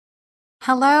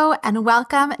Hello and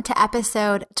welcome to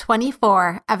episode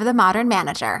 24 of The Modern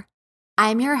Manager.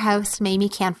 I'm your host, Mamie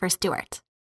Canfer-Stewart.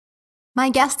 My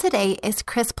guest today is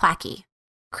Kris Plachy.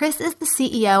 Kris is the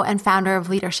CEO and founder of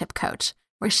Leadership Coach,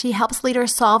 where she helps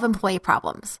leaders solve employee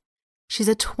problems. She's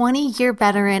a 20-year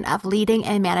veteran of leading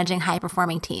and managing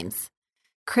high-performing teams.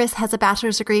 Kris has a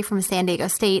bachelor's degree from San Diego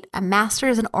State, a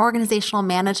master's in organizational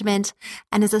management,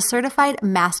 and is a certified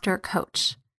master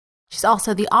coach. She's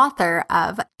also the author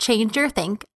of Change Your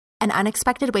Think, An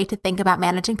Unexpected Way to Think About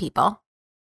Managing People,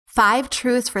 5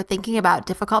 Truths for Thinking About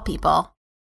Difficult People,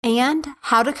 and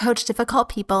How to Coach Difficult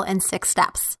People in 6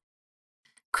 Steps.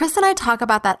 Kris and I talk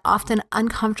about that often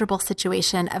uncomfortable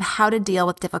situation of how to deal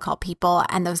with difficult people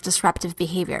and those disruptive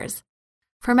behaviors.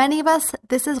 For many of us,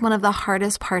 this is one of the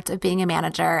hardest parts of being a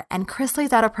manager, and Kris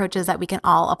lays out approaches that we can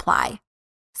all apply.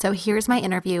 So here's my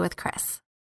interview with Kris.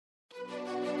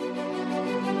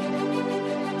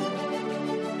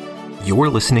 You're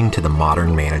listening to The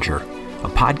Modern Manager, a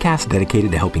podcast dedicated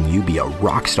to helping you be a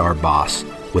rockstar boss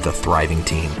with a thriving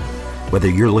team. Whether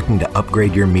you're looking to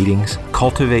upgrade your meetings,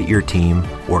 cultivate your team,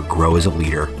 or grow as a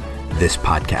leader, this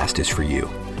podcast is for you.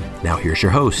 Now here's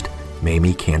your host,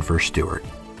 Mamie Canfer-Stewart.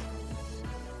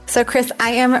 So Kris,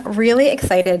 I am really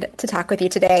excited to talk with you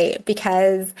today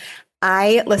because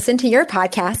I listen to your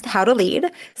podcast, How to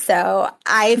Lead. So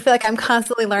I feel like I'm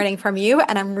constantly learning from you,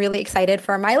 and I'm really excited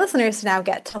for my listeners to now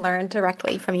get to learn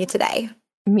directly from you today.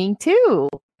 Me too.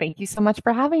 Thank you so much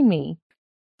for having me.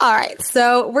 All right.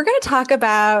 So we're going to talk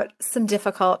about some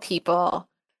difficult people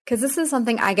because this is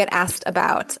something I get asked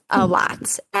about a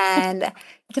lot. And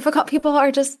difficult people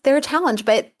are they're a challenge,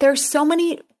 but there's so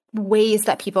many ways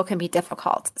that people can be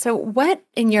difficult. So what,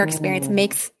 in your experience,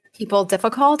 makes people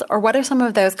difficult, or what are some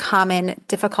of those common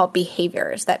difficult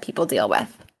behaviors that people deal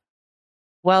with?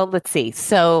 Well, let's see.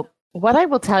 So what I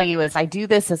will tell you is I do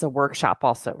this as a workshop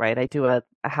also, right? I do a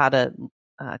how to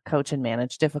coach and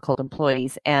manage difficult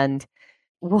employees. And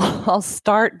I'll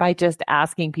start by just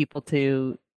asking people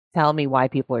to tell me why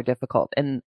people are difficult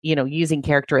and, using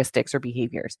characteristics or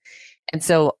behaviors. And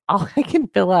so I can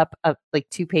fill up like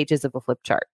 2 pages of a flip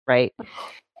chart, right?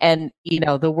 And,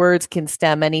 the words can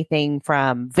stem anything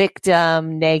from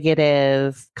victim,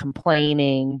 negative,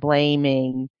 complaining,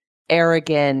 blaming,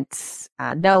 arrogant,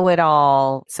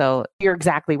 know-it-all. So you're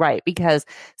exactly right, because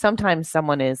sometimes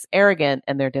someone is arrogant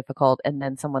and they're difficult, and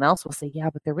then someone else will say, yeah,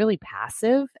 but they're really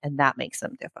passive, and that makes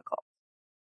them difficult.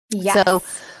 Yes. So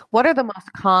what are the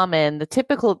most common?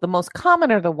 The most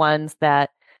common are the ones that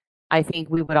I think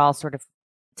we would all sort of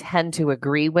tend to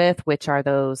agree with, which are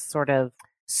those sort of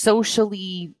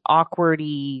socially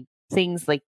awkwardy things,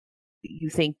 like you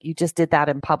think you just did that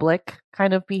in public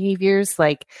kind of behaviors,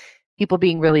 like people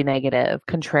being really negative,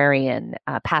 contrarian,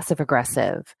 passive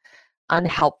aggressive,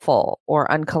 unhelpful or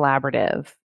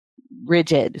uncollaborative,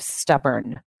 rigid,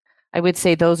 stubborn. I would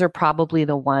say those are probably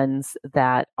the ones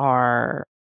that are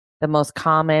the most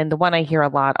common. The one I hear a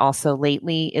lot also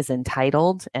lately is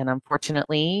entitled, and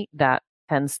unfortunately that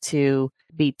tends to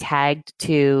be tagged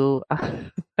to,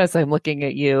 as I'm looking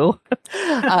at you,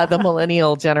 the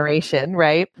millennial generation,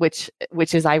 right? Which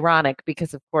is ironic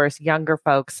because, of course, younger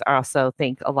folks also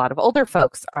think a lot of older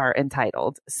folks are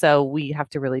entitled. So we have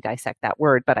to really dissect that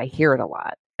word, but I hear it a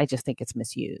lot. I just think it's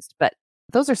misused. But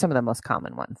those are some of the most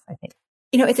common ones, I think.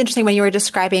 It's interesting when you were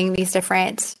describing these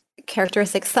different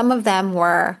characteristics, some of them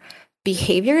were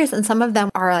behaviors and some of them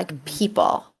are like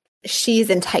people. She's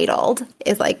entitled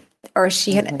is like, or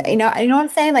she had, you know what I'm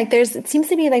saying? Like it seems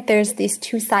to be like there's these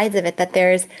 2 sides of it, that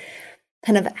there's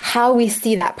kind of how we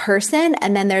see that person,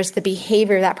 and then there's the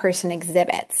behavior that person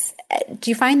exhibits.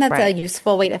 Do you find that's a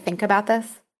useful way to think about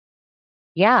this?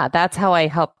 Yeah, that's how I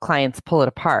help clients pull it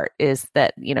apart, is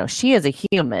that, she is a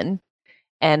human,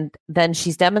 and then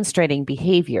she's demonstrating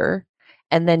behavior,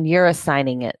 and then you're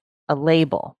assigning it a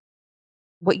label.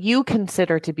 What you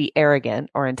consider to be arrogant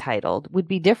or entitled would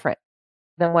be different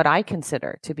than what I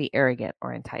consider to be arrogant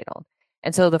or entitled.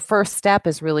 And so the first step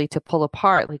is really to pull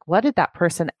apart, like, what did that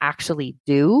person actually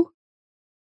do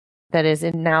that is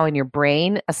now in your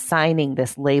brain, assigning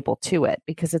this label to it?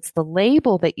 Because it's the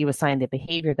label that you assign to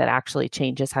behavior that actually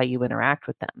changes how you interact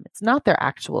with them. It's not their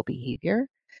actual behavior.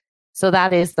 So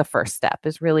that is the first step,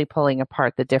 is really pulling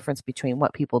apart the difference between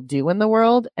what people do in the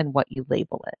world and what you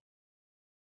label it.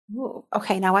 Ooh,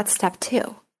 okay, now what's step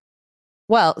 2?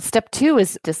 Well, step 2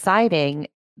 is deciding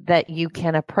that you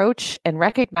can approach and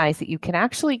recognize that you can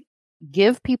actually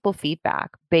give people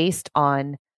feedback based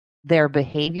on their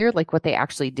behavior, like what they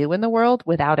actually do in the world,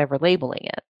 without ever labeling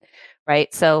it,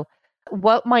 right? So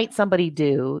what might somebody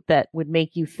do that would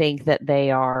make you think that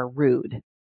they are rude,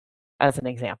 as an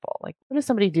example? Like, what does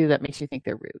somebody do that makes you think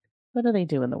they're rude? What do they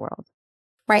do in the world?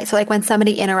 right? So like when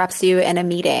somebody interrupts you in a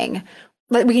meeting,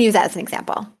 we can use that as an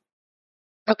example.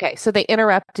 Okay, so they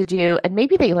interrupted you and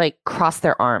maybe they like cross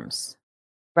their arms,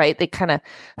 right? They kind of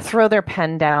throw their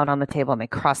pen down on the table and they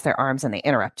cross their arms and they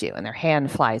interrupt you and their hand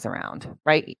flies around,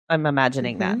 right? I'm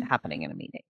imagining that happening in a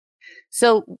meeting.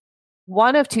 So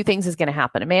one of two things is going to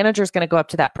happen. A manager is going to go up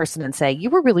to that person and say, you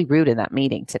were really rude in that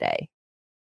meeting today,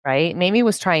 right? Mamie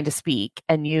was trying to speak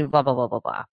and you blah, blah, blah, blah,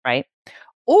 blah, right?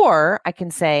 Or I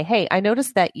can say, hey, I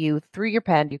noticed that you threw your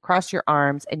pen, you crossed your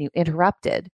arms and you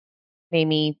interrupted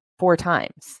Mamie 4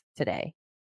 times today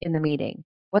in the meeting.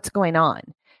 What's going on?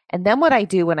 And then what I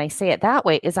do when I say it that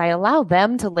way is I allow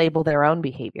them to label their own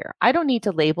behavior. I don't need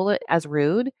to label it as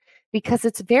rude because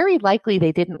it's very likely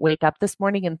they didn't wake up this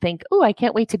morning and think, oh, I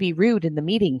can't wait to be rude in the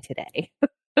meeting today,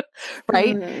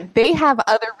 right? They have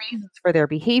other reasons for their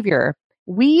behavior.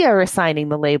 We are assigning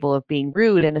the label of being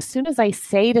rude. And as soon as I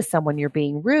say to someone you're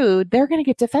being rude, they're going to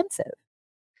get defensive.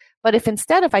 But if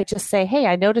instead, if I just say, hey,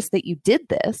 I noticed that you did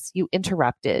this, you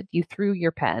interrupted, you threw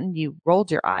your pen, you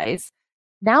rolled your eyes,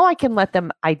 now I can let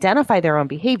them identify their own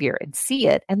behavior and see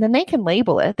it, and then they can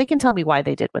label it. They can tell me why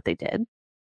they did what they did.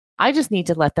 I just need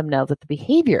to let them know that the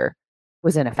behavior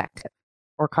was ineffective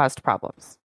or caused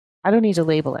problems. I don't need to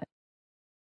label it.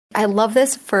 I love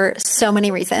this for so many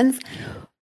reasons.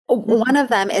 One of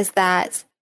them is that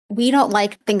we don't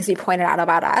like things to be pointed out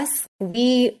about us.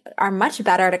 We are much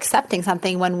better at accepting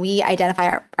something when we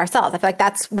identify ourselves. I feel like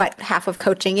that's what half of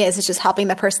coaching is. It's just helping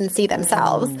the person see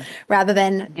themselves rather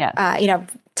than,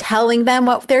 telling them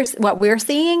what we're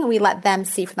seeing. We let them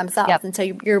see for themselves. Yep. And so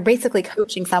you're basically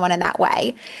coaching someone in that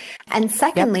way. And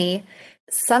secondly,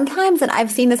 sometimes, and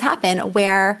I've seen this happen,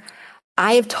 where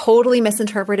I have totally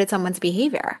misinterpreted someone's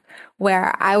behavior,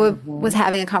 where I was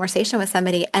having a conversation with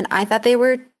somebody and I thought they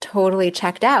were totally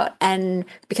checked out, and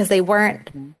because they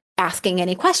weren't asking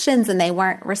any questions and they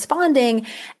weren't responding.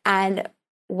 And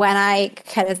when I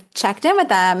kind of checked in with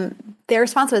them, their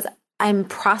response was, I'm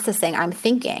processing, I'm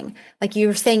thinking. Like,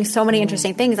 you're saying so many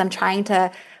interesting things. I'm trying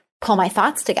to pull my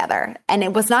thoughts together. And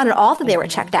it was not at all that they were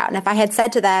checked out. And if I had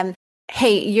said to them,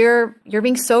 hey, you're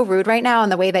being so rude right now in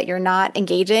the way that you're not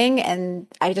engaging, and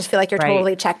I just feel like you're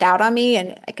totally checked out on me.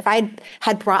 And like, if I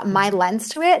had brought my lens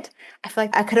to it, I feel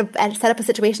like I could have set up a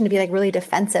situation to be like really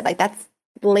defensive. Like, that's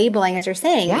labeling, as you're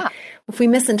saying. Yeah. If we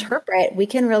misinterpret, we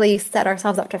can really set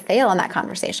ourselves up to fail in that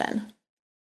conversation.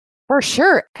 For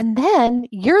sure. And then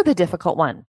you're the difficult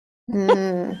one.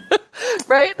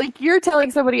 Right? Like, you're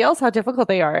telling somebody else how difficult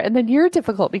they are. And then you're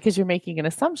difficult because you're making an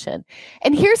assumption.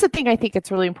 And here's the thing I think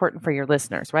it's really important for your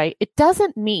listeners, right? It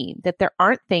doesn't mean that there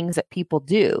aren't things that people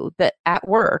do that at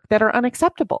work that are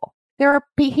unacceptable. There are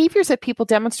behaviors that people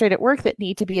demonstrate at work that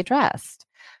need to be addressed,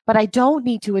 but I don't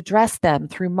need to address them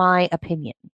through my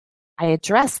opinion. I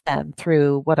address them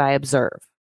through what I observe,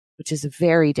 which is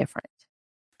very different.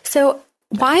 So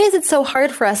why is it so hard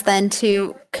for us then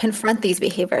to confront these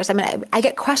behaviors? I mean, I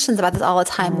get questions about this all the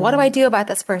time. What do I do about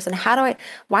this person?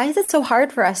 Why is it so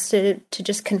hard for us to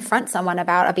just confront someone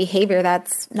about a behavior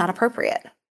that's not appropriate?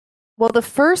 Well, the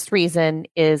first reason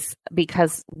is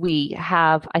because we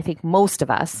have, I think most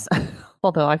of us,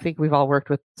 although I think we've all worked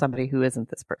with somebody who isn't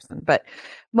this person, but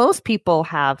most people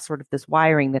have sort of this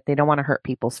wiring that they don't want to hurt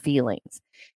people's feelings.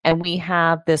 And we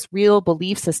have this real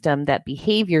belief system that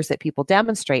behaviors that people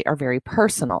demonstrate are very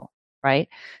personal, right?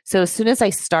 So as soon as I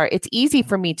start, it's easy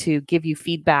for me to give you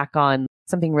feedback on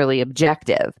something really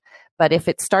objective. But if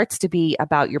it starts to be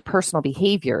about your personal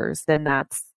behaviors, then that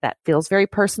feels very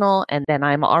personal. And then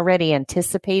I'm already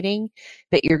anticipating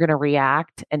that you're going to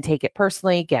react and take it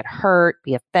personally, get hurt,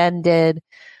 be offended,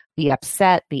 be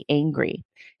upset, be angry.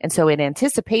 And so in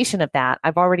anticipation of that,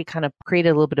 I've already kind of created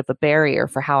a little bit of a barrier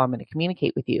for how I'm going to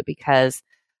communicate with you, because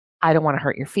I don't want to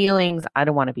hurt your feelings. I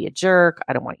don't want to be a jerk.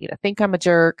 I don't want you to think I'm a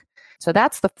jerk. So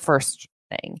that's the first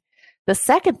thing. The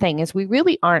second thing is we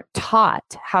really aren't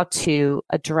taught how to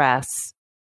address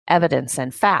evidence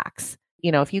and facts.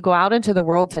 You know, if you go out into the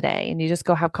world today and you just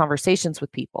go have conversations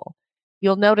with people,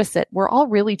 you'll notice that we're all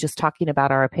really just talking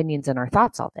about our opinions and our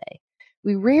thoughts all day.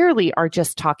 We rarely are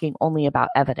just talking only about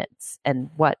evidence and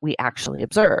what we actually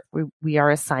observe. We are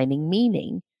assigning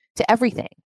meaning to everything.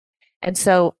 And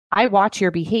so I watch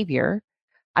your behavior.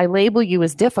 I label you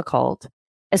as difficult.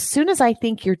 As soon as I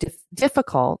think you're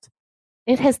difficult,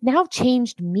 it has now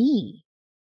changed me,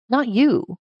 not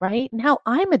you, right? Now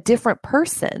I'm a different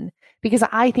person because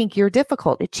I think you're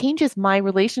difficult. It changes my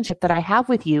relationship that I have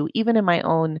with you, even in my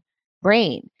own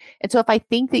brain. And so if I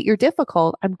think that you're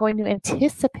difficult, I'm going to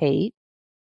anticipate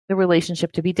the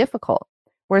relationship to be difficult.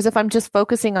 Whereas if I'm just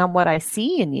focusing on what I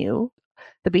see in you,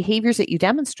 the behaviors that you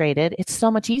demonstrated, it's so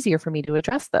much easier for me to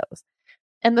address those.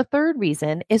 And the third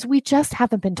reason is we just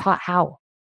haven't been taught how.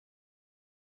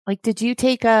 Like, did you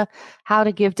take a how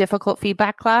to give difficult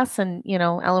feedback class in,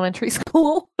 elementary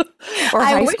school or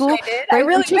high school? I did. Right? I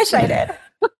really wish I did.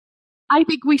 I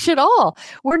think we should all.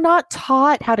 We're not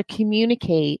taught how to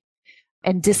communicate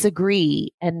and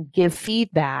disagree and give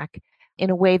feedback in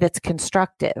a way that's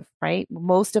constructive, right?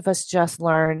 Most of us just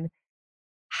learn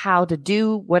how to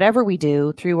do whatever we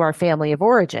do through our family of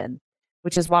origin,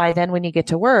 which is why then when you get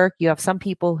to work, you have some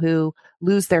people who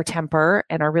lose their temper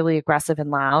and are really aggressive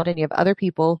and loud, and you have other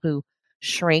people who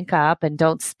shrink up and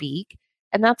don't speak.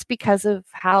 And that's because of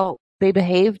how they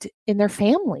behaved in their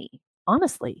family,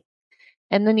 honestly.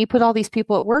 And then you put all these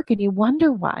people at work and you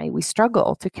wonder why we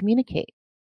struggle to communicate.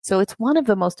 So it's one of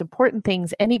the most important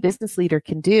things any business leader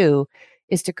can do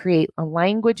is to create a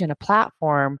language and a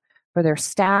platform for their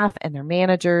staff and their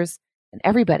managers and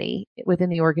everybody within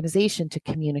the organization to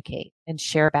communicate and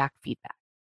share back feedback.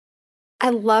 I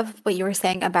love what you were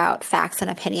saying about facts and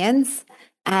opinions.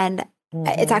 And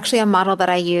it's actually a model that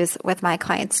I use with my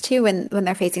clients too when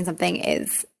they're facing something,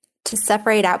 is to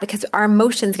separate out, because our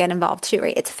emotions get involved too,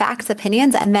 right? It's facts,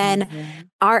 opinions, and then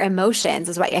our emotions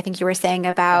is what I think you were saying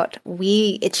about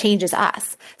it changes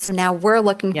us. So now we're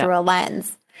looking through a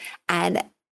lens. And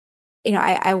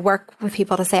I work with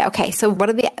people to say, okay, so what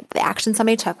are the actions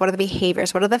somebody took? What are the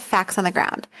behaviors? What are the facts on the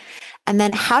ground? And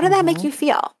then how did that make you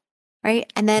feel?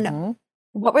 Right. And then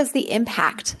what was the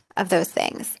impact of those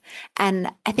things?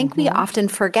 And I think we often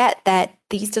forget that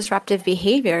these disruptive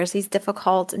behaviors, these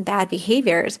difficult and bad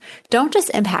behaviors, don't just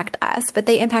impact us, but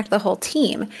they impact the whole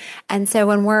team. And so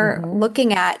when we're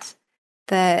looking at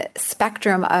the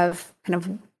spectrum of kind of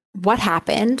what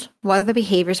happened, what are the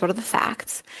behaviors, what are the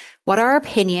facts, what are our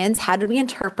opinions, how did we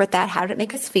interpret that, how did it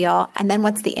make us feel, and then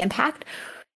what's the impact?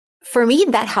 For me,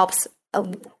 that helps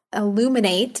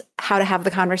illuminate how to have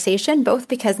the conversation, both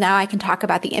because now I can talk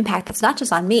about the impact that's not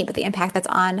just on me, but the impact that's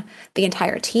on the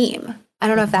entire team. I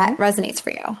don't know if that resonates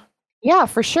for you. Yeah,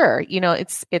 for sure.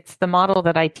 It's the model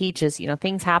that I teach is,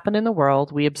 things happen in the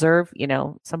world. We observe,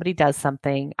 somebody does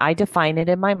something. I define it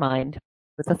in my mind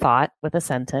with a thought, with a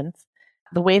sentence.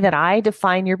 The way that I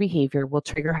define your behavior will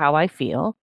trigger how I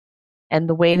feel. And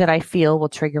the way that I feel will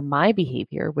trigger my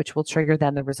behavior, which will trigger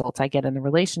then the results I get in the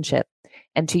relationship.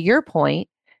 And to your point,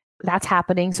 that's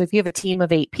happening. So if you have a team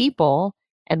of 8 people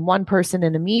and one person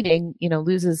in a meeting,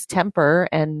 loses temper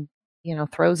and,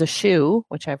 throws a shoe,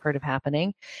 which I've heard of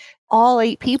happening, all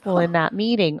 8 people in that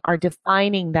meeting are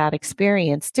defining that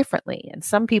experience differently. And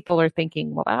some people are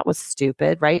thinking, well, that was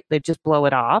stupid, right? They just blow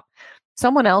it off.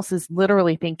 Someone else is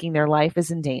literally thinking their life is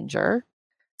in danger.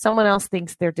 Someone else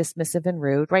thinks they're dismissive and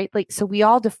rude, right? So we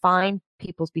all define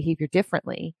people's behavior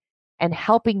differently, and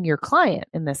helping your client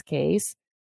in this case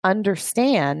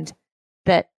understand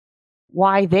that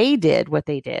why they did what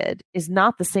they did is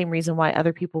not the same reason why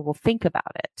other people will think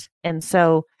about it. And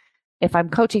so if I'm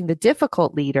coaching the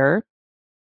difficult leader,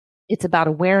 it's about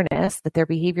awareness that their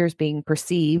behavior is being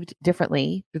perceived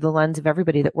differently through the lens of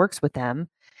everybody that works with them.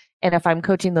 And if I'm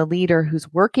coaching the leader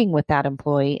who's working with that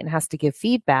employee and has to give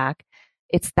feedback,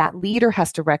 it's that leader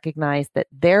has to recognize that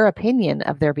their opinion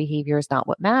of their behavior is not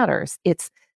what matters. It's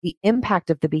the impact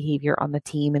of the behavior on the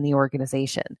team and the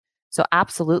organization. So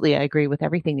absolutely, I agree with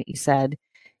everything that you said.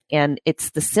 And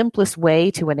it's the simplest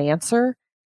way to an answer.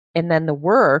 And then the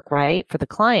work, right, for the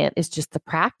client is just the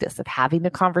practice of having the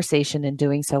conversation and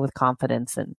doing so with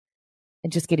confidence and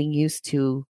just getting used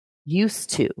to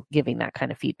giving that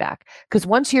kind of feedback. Because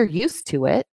once you're used to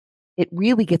it, it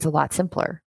really gets a lot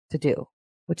simpler to do,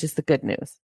 which is the good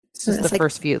news. It's just the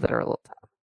first few that are a little tough.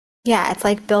 Yeah, it's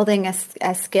like building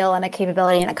a skill and a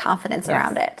capability and a confidence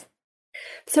around it.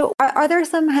 So are there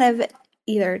some kind of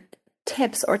either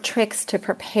tips or tricks to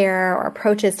prepare or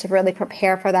approaches to really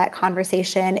prepare for that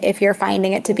conversation if you're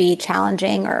finding it to be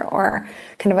challenging or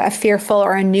kind of a fearful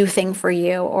or a new thing for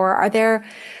you? Or are there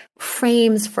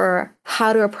frames for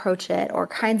how to approach it or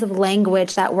kinds of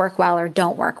language that work well or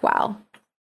don't work well?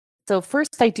 So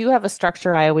first, I do have a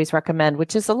structure I always recommend,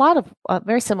 which is a lot of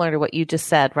very similar to what you just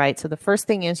said, right? So the first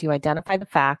thing is you identify the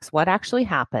facts, what actually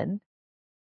happened.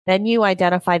 Then you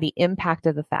identify the impact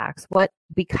of the facts.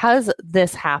 Because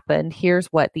this happened, here's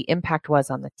what the impact was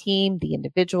on the team, the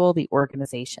individual, the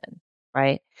organization,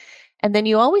 right? And then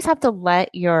you always have to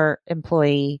let your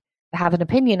employee have an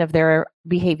opinion of their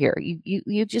behavior.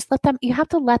 You just you have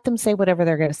to let them say whatever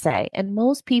they're going to say. And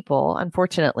most people,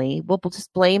 unfortunately, will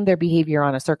just blame their behavior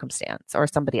on a circumstance or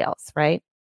somebody else, right?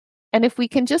 And if we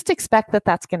can just expect that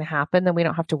that's going to happen, then we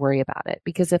don't have to worry about it.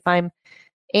 Because if I'm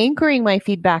anchoring my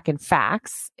feedback in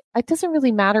facts, it doesn't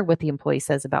really matter what the employee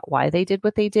says about why they did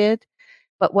what they did.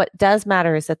 But what does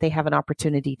matter is that they have an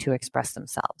opportunity to express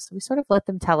themselves. We sort of let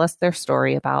them tell us their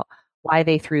story about why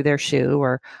they threw their shoe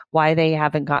or why they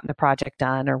haven't gotten the project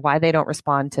done or why they don't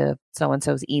respond to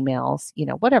so-and-so's emails,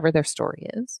 whatever their story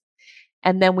is.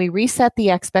 And then we reset the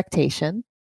expectation.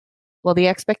 Well, the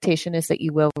expectation is that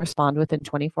you will respond within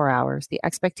 24 hours. The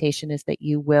expectation is that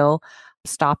you will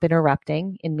stop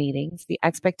interrupting in meetings. The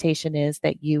expectation is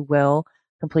that you will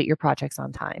complete your projects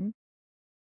on time.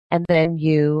 And then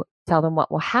you tell them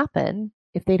what will happen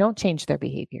if they don't change their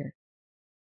behavior.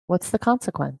 What's the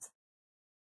consequence?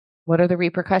 What are the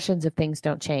repercussions if things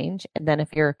don't change? And then if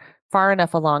you're far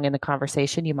enough along in the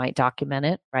conversation, you might document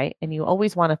it, right? And you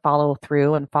always want to follow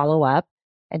through and follow up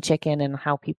and check in on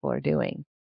how people are doing.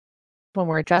 When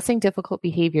we're addressing difficult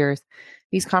behaviors,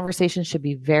 these conversations should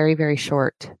be very, very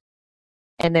short.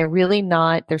 And they're really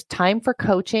not, there's time for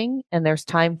coaching and there's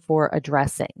time for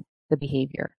addressing the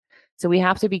behavior. So we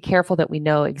have to be careful that we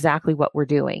know exactly what we're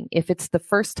doing. If it's the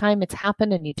first time it's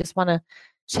happened and you just want to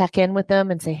check in with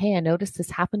them and say, hey, I noticed this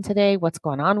happened today. What's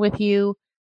going on with you?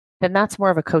 Then that's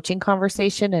more of a coaching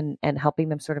conversation and helping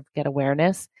them sort of get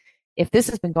awareness. If this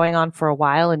has been going on for a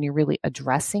while and you're really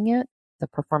addressing it, the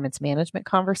performance management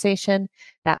conversation,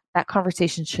 that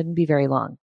conversation shouldn't be very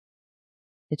long.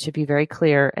 It should be very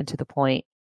clear and to the point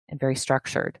and very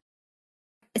structured.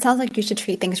 It sounds like you should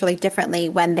treat things really differently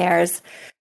when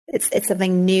it's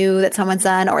something new that someone's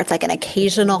done, or it's like an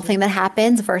occasional thing that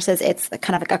happens versus it's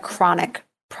kind of like a chronic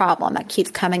problem that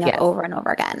keeps coming up over and over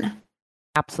again.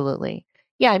 Absolutely.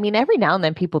 Yeah. I mean, every now and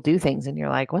then people do things and you're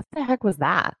like, what the heck was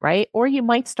that? Right. Or you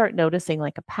might start noticing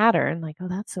like a pattern, like, oh,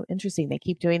 that's so interesting. They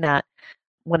keep doing that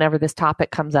whenever this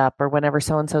topic comes up or whenever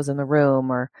so-and-so's in the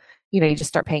room, or, you just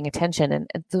start paying attention. And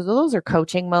so those are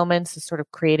coaching moments, sort of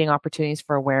creating opportunities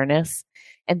for awareness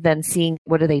and then seeing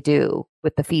what do they do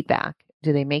with the feedback?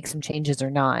 Do they make some changes or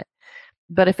not?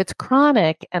 But if it's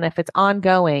chronic and if it's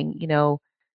ongoing,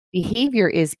 behavior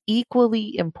is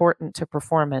equally important to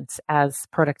performance as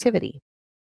productivity,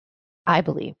 I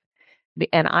believe.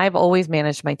 And I've always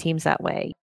managed my teams that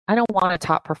way. I don't want a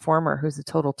top performer who's a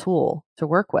total tool to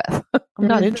work with. I'm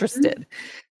not interested.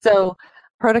 So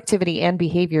productivity and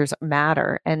behaviors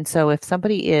matter. And so if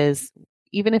somebody is,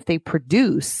 even if they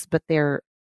produce, but they're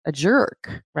a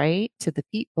jerk, right, to the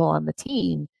people on the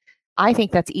team, I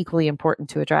think that's equally important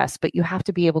to address, but you have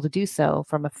to be able to do so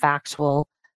from a factual,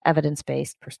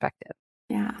 evidence-based perspective.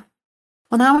 Yeah.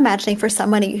 Well, now I'm imagining for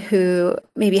somebody who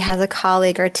maybe has a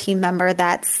colleague or a team member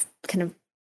that's kind of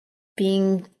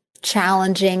being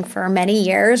challenging for many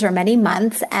years or many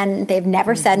months, and they've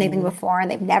never said anything before,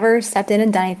 and they've never stepped in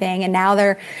and done anything. And now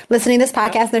they're listening to this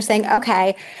podcast and they're saying,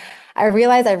 okay, I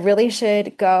realize I really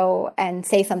should go and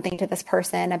say something to this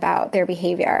person about their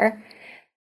behavior.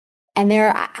 And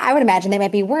I would imagine they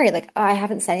might be worried, like, oh, I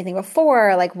haven't said anything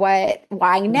before. Like, why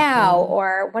now?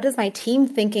 Or what is my team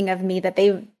thinking of me that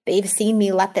they've seen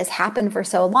me let this happen for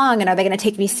so long? And are they going to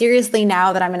take me seriously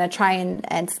now that I'm going to try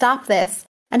and stop this?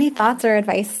 Any thoughts or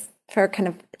advice for kind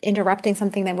of interrupting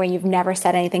something where you've never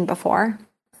said anything before?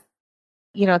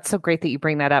 It's so great that you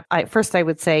bring that up. First, I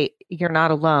would say you're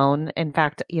not alone. In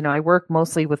fact, I work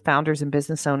mostly with founders and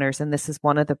business owners, and this is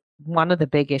one of the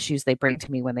big issues they bring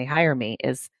to me when they hire me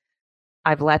is,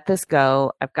 I've let this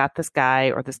go. I've got this guy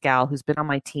or this gal who's been on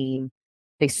my team.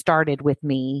 They started with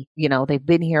me, they've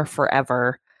been here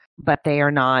forever, but they are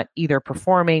not either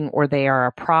performing or they are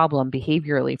a problem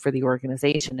behaviorally for the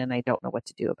organization, and I don't know what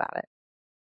to do about it.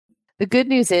 The good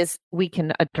news is we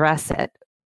can address it.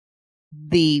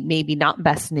 The maybe not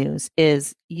best news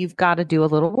is you've got to do a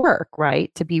little work, right,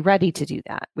 to be ready to do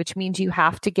that, which means you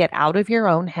have to get out of your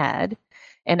own head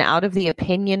and out of the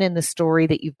opinion and the story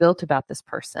that you've built about this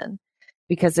person.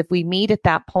 Because if we meet at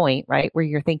that point, right, where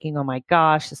you're thinking, oh my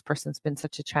gosh, this person's been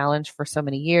such a challenge for so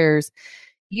many years,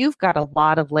 you've got a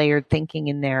lot of layered thinking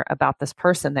in there about this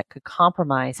person that could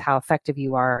compromise how effective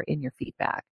you are in your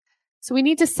feedback. So we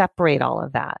need to separate all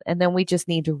of that. And then we just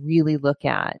need to really look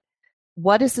at,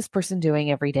 what is this person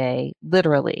doing every day,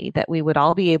 literally, that we would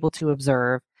all be able to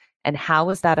observe, and how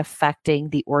is that affecting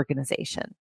the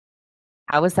organization?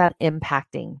 How is that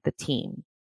impacting the team?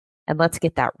 And let's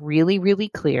get that really, really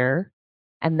clear.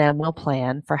 And then we'll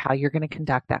plan for how you're going to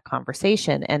conduct that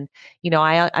conversation. And,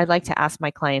 I like to ask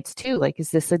my clients too, like,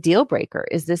 is this a deal breaker?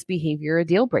 Is this behavior a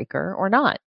deal breaker or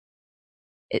not?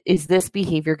 Is this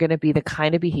behavior going to be the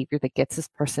kind of behavior that gets this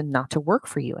person not to work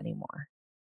for you anymore?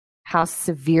 How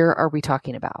severe are we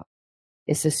talking about?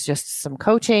 Is this just some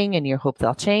coaching and you hope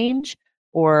they'll change?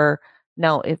 Or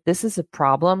no, if this is a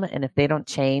problem and if they don't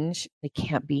change, they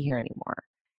can't be here anymore.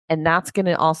 And that's going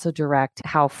to also direct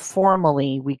how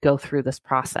formally we go through this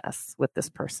process with this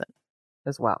person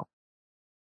as well.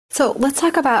 So let's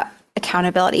talk about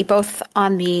accountability, both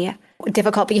on the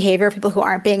difficult behavior of people who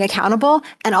aren't being accountable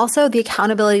and also the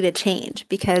accountability to change.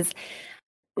 Because,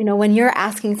 when you're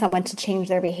asking someone to change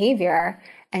their behavior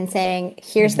and saying,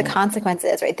 here's the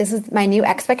consequences, right? This is my new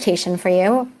expectation for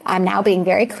you. I'm now being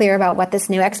very clear about what this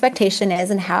new expectation is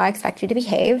and how I expect you to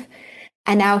behave.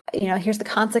 And now, here's the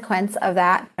consequence of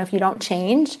that. If you don't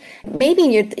change, maybe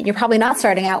you're probably not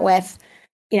starting out with,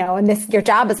 and your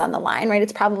job is on the line, right?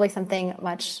 It's probably something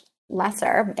much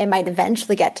lesser. It might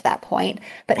eventually get to that point.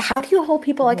 But how do you hold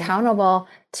people accountable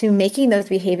to making those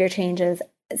behavior changes,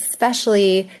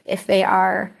 especially if they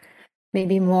are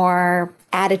maybe more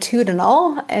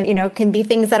attitudinal and, can be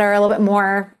things that are a little bit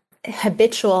more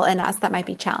habitual in us that might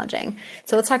be challenging.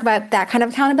 So let's talk about that kind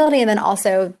of accountability, and then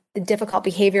also the difficult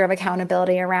behavior of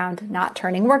accountability around not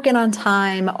turning work in on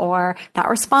time or not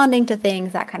responding to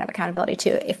things, that kind of accountability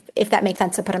too, if that makes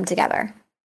sense to put them together.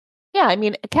 Yeah, I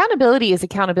mean, accountability is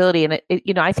accountability. And,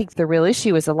 I think the real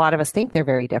issue is a lot of us think they're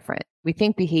very different. We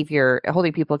think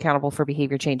holding people accountable for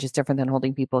behavior change is different than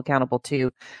holding people accountable to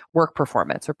work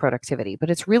performance or productivity, but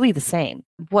it's really the same.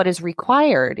 What is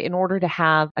required in order to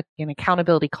have an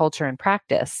accountability culture and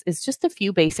practice is just a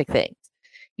few basic things.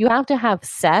 You have to have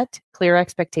set clear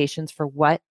expectations for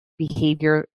what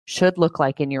behavior should look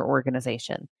like in your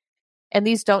organization. And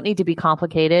these don't need to be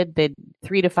complicated. They're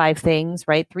 3 to 5 things,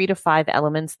 right? 3 to 5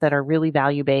 elements that are really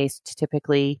value-based.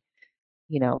 Typically,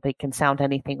 they can sound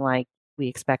anything like we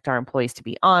expect our employees to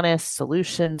be honest,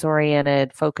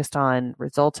 solutions-oriented, focused on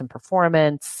results and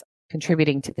performance,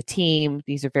 contributing to the team.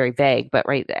 These are very vague, but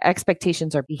right, the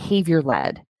expectations are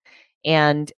behavior-led.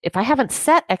 And if I haven't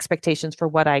set expectations for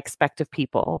what I expect of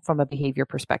people from a behavior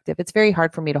perspective, it's very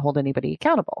hard for me to hold anybody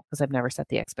accountable because I've never set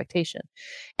the expectation.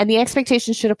 And the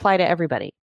expectation should apply to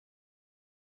everybody.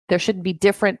 There shouldn't be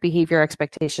different behavior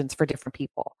expectations for different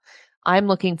people. I'm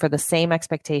looking for the same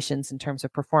expectations in terms of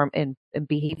and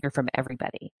behavior from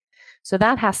everybody. So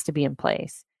that has to be in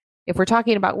place. If we're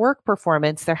talking about work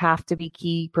performance, there have to be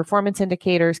key performance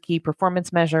indicators, key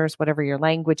performance measures, whatever your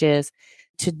language is,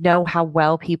 to know how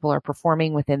well people are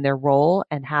performing within their role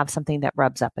and have something that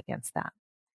rubs up against that.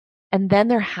 And then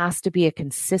there has to be a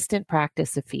consistent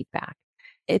practice of feedback.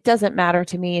 It doesn't matter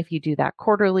to me if you do that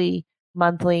quarterly,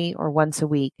 monthly, or once a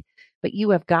week, but you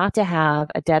have got to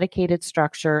have a dedicated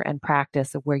structure and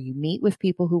practice of where you meet with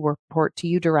people who report to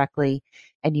you directly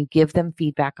and you give them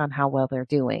feedback on how well they're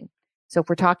doing. So if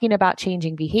we're talking about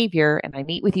changing behavior, and I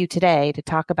meet with you today to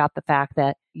talk about the fact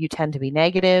that you tend to be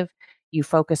negative, you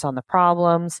focus on the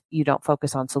problems, you don't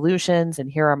focus on solutions,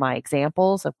 and here are my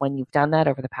examples of when you've done that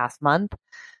over the past month.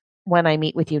 When I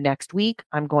meet with you next week,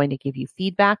 I'm going to give you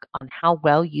feedback on how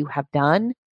well you have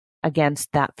done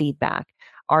against that feedback.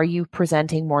 Are you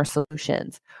presenting more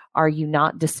solutions? Are you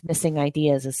not dismissing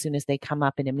ideas as soon as they come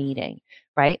up in a meeting,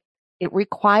 right? It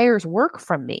requires work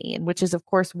from me, and which is, of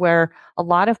course, where a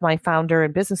lot of my founder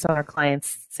and business owner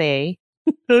clients say,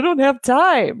 I don't have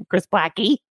time, Kris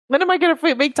Plachy. When am I going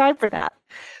to make time for that?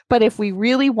 But if we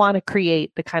really want to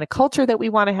create the kind of culture that we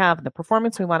want to have and the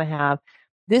performance we want to have,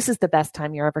 this is the best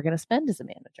time you're ever going to spend as a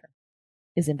manager,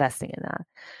 is investing in that.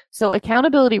 So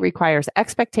accountability requires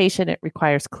expectation, it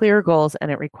requires clear goals, and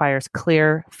it requires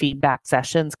clear feedback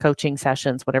sessions, coaching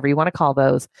sessions, whatever you want to call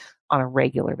those, on a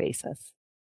regular basis.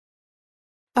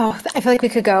 Oh, I feel like we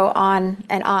could go on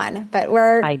and on, but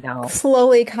we're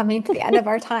slowly coming to the end of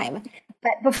our time.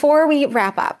 But before we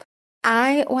wrap up,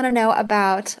 I want to know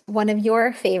about one of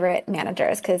your favorite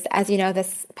managers, because as you know,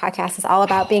 this podcast is all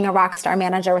about being a rock star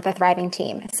manager with a thriving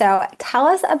team. So tell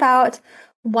us about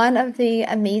one of the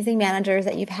amazing managers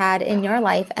that you've had in your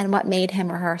life and what made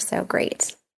him or her so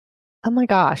great. Oh my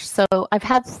gosh. So I've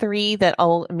had 3 that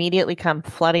all immediately come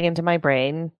flooding into my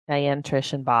brain: Diane,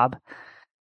 Trish, and Bob.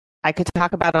 I could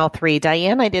talk about all 3.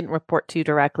 Diane, I didn't report to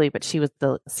directly, but she was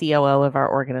the COO of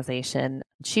our organization.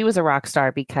 She was a rock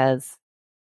star because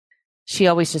she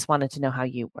always just wanted to know how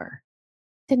you were.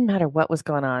 Didn't matter what was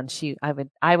going on.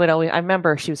 I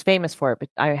remember she was famous for it, but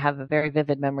I have a very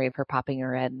vivid memory of her popping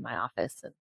her head in my office.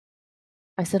 And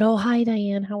I said, "Oh, hi,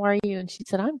 Diane. How are you?" And she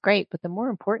said, "I'm great. But the more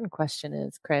important question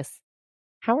is, Kris,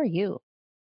 how are you?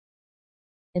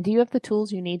 And do you have the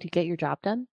tools you need to get your job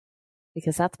done?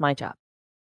 Because that's my job,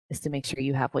 is to make sure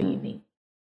you have what you need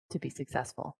to be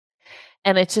successful."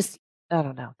 And it's just, I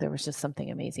don't know, there was just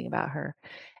something amazing about her.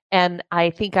 And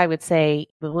I think I would say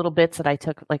the little bits that I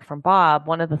took, like from Bob,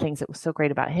 one of the things that was so great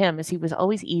about him is he was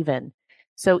always even.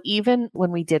 So even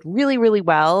when we did really, really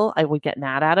well, I would get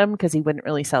mad at him because he wouldn't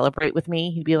really celebrate with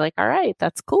me. He'd be like, "All right,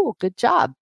 that's cool. Good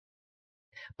job."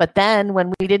 But then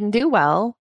when we didn't do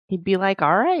well, he'd be like,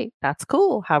 "All right, that's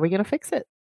cool. How are we going to fix it?"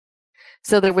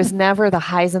 So there was never the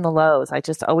highs and the lows. I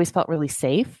just always felt really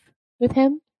safe with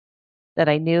him, that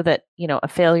I knew that, a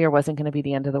failure wasn't going to be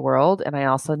the end of the world. And I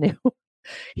also knew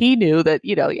he knew that,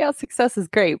 yeah, success is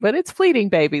great, but it's fleeting,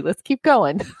 baby. Let's keep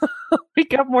going. We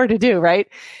got more to do, right?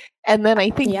 And then I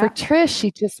think for Trish,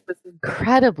 she just was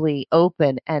incredibly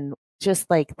open and just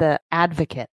like the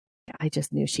advocate. I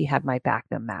just knew she had my back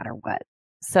no matter what.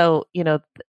 So,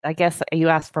 I guess you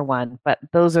asked for one, but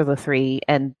those are the three.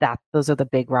 And those are the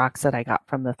big rocks that I got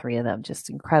from the three of them. Just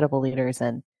incredible leaders.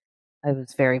 And I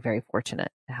was very, very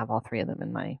fortunate to have all three of them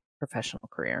in my professional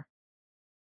career.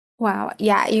 Wow.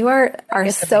 Yeah, you are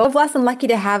so blessed and lucky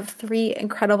to have three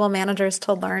incredible managers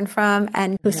to learn from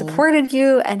and who supported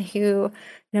you and who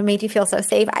made you feel so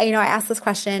safe. I ask this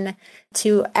question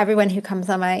to everyone who comes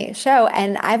on my show,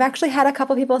 and I've actually had a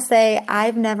couple people say,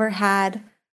 I've never had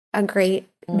a great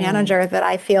manager that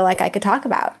I feel like I could talk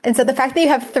about. And so the fact that you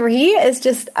have three is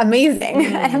just amazing.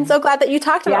 And I'm so glad that you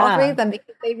talked about all three of them,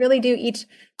 because they really do each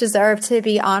deserve to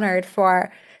be honored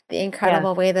for the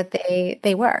incredible way that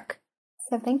they work.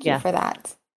 So thank you for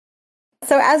that.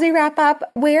 So as we wrap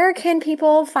up, where can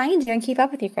people find you and keep up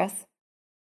with you, Kris?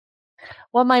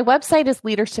 Well, my website is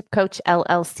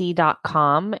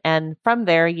leadershipcoachllc.com. And from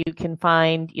there, you can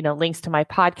find, links to my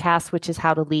podcast, which is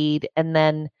How to Lead. And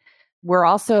then we're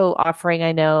also offering,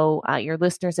 I know your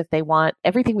listeners, if they want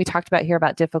everything we talked about here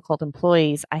about difficult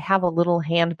employees, I have a little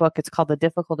handbook. It's called the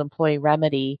Difficult Employee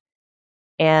Remedy.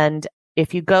 And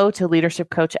if you go to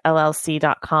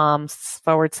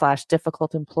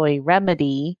leadershipcoachllc.com/difficult employee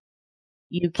remedy,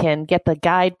 you can get the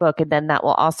guidebook, and then that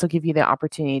will also give you the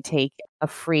opportunity to take a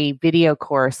free video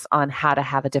course on how to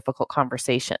have a difficult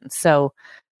conversation. So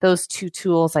those two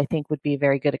tools, I think, would be a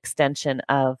very good extension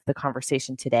of the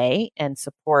conversation today and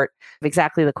support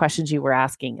exactly the questions you were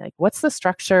asking. Like, what's the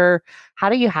structure? How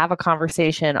do you have a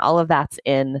conversation? All of that's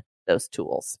in those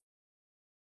tools.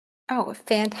 Oh,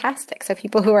 fantastic. So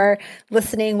people who are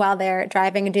listening while they're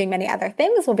driving and doing many other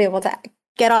things will be able to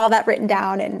get all that written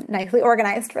down and nicely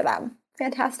organized for them.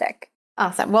 Fantastic.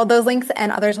 Awesome. Well, those links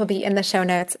and others will be in the show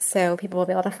notes, so people will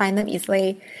be able to find them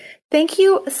easily. Thank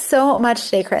you so much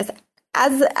today, Kris.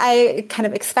 As I kind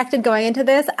of expected going into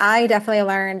this, I definitely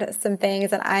learned some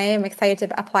things, and I am excited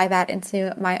to apply that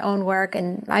into my own work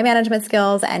and my management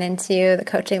skills and into the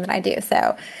coaching that I do.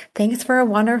 So thanks for a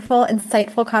wonderful,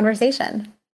 insightful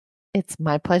conversation. It's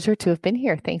my pleasure to have been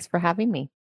here. Thanks for having me.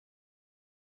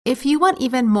 If you want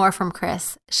even more from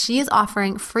Kris, she is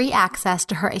offering free access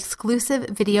to her exclusive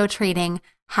video training,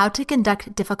 How to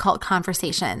Conduct Difficult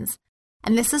Conversations.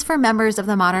 And this is for members of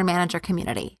the Modern Manager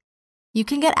community. You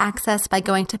can get access by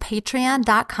going to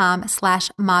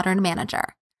patreon.com/modernmanager.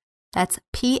 That's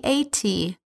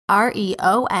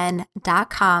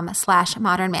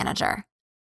patreon.com/modernmanager.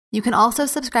 You can also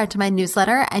subscribe to my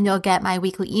newsletter, and you'll get my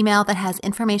weekly email that has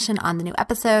information on the new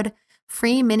episode,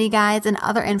 free mini guides, and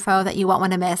other info that you won't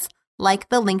want to miss, like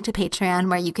the link to Patreon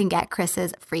where you can get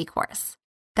Kris's free course.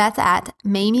 That's at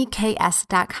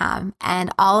mamieks.com,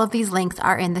 and all of these links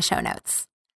are in the show notes.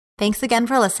 Thanks again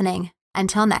for listening.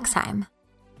 Until next time.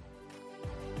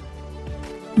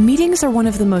 Meetings are one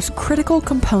of the most critical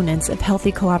components of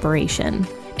healthy collaboration,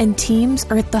 and teams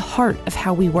are at the heart of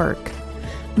how we work.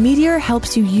 Meteor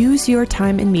helps you use your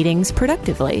time in meetings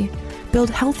productively, build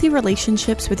healthy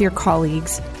relationships with your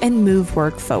colleagues, and move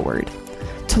work forward.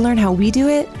 To learn how we do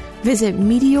it, visit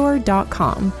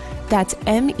meteor.com. That's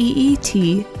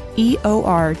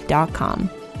MEETEOR.com.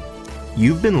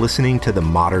 You've been listening to The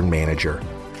Modern Manager.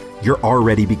 You're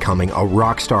already becoming a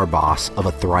rock star boss of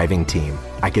a thriving team,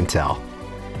 I can tell.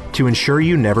 To ensure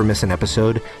you never miss an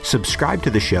episode, subscribe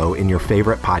to the show in your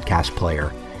favorite podcast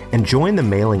player and join the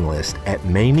mailing list at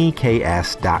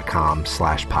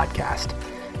mamieks.com/podcast.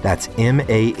 That's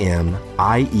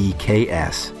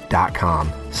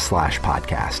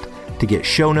MAMIEKS.com/podcast to get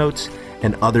show notes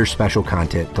and other special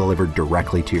content delivered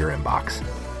directly to your inbox.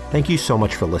 Thank you so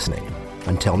much for listening.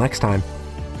 Until next time.